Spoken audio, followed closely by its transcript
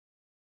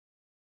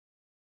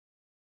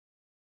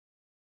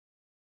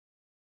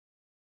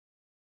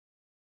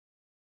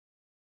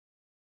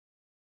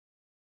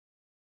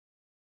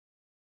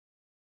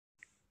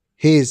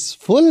His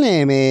full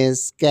name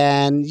is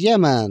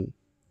Yaman.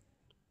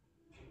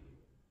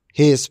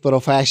 His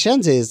profession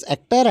is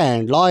actor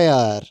and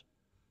lawyer.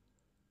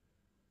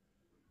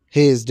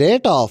 His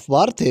date of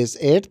birth is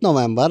 8th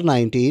November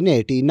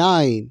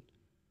 1989.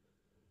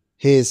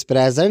 His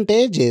present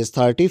age is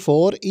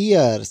 34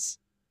 years.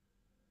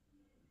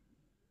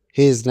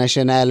 His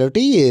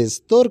nationality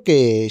is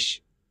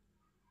Turkish.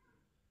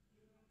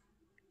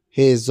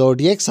 His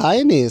zodiac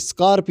sign is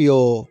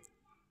Scorpio.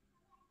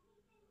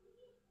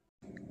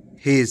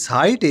 His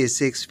height is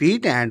 6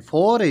 feet and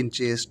 4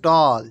 inches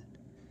tall.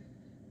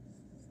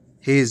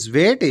 His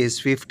weight is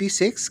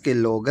 56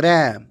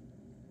 kilogram.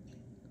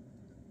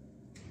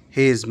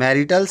 His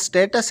marital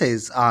status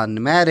is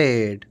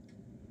unmarried.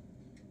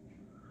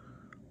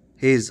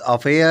 His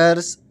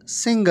affairs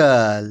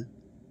single.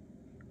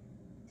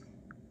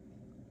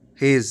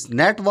 His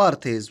net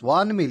worth is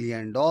 $1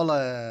 million.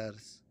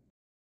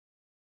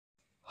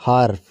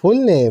 Her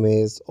full name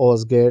is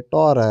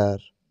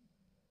Ozge.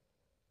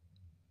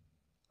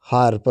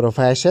 Her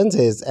profession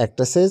is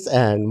actress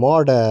and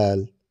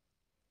model.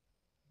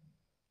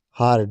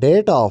 Her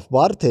date of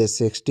birth is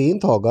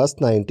 16th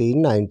August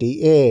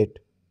 1998.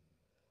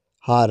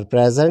 Her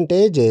present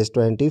age is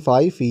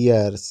 25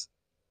 years.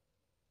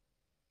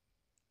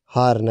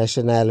 Her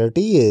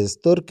nationality is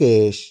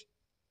Turkish.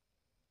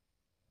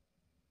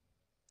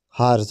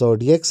 Her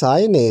zodiac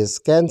sign is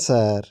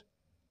Cancer.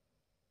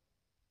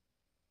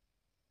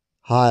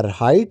 Her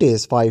height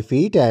is 5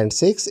 feet and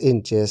 6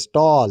 inches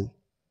tall.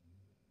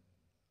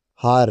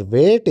 Her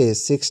weight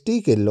is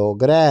 60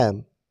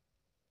 kilogram.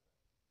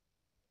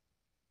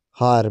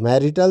 Her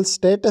marital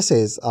status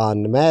is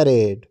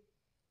unmarried.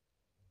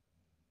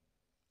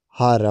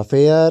 Her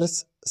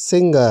affairs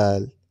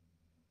single.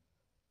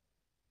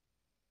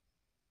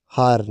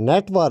 Her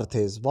net worth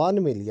is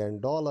 $1 million.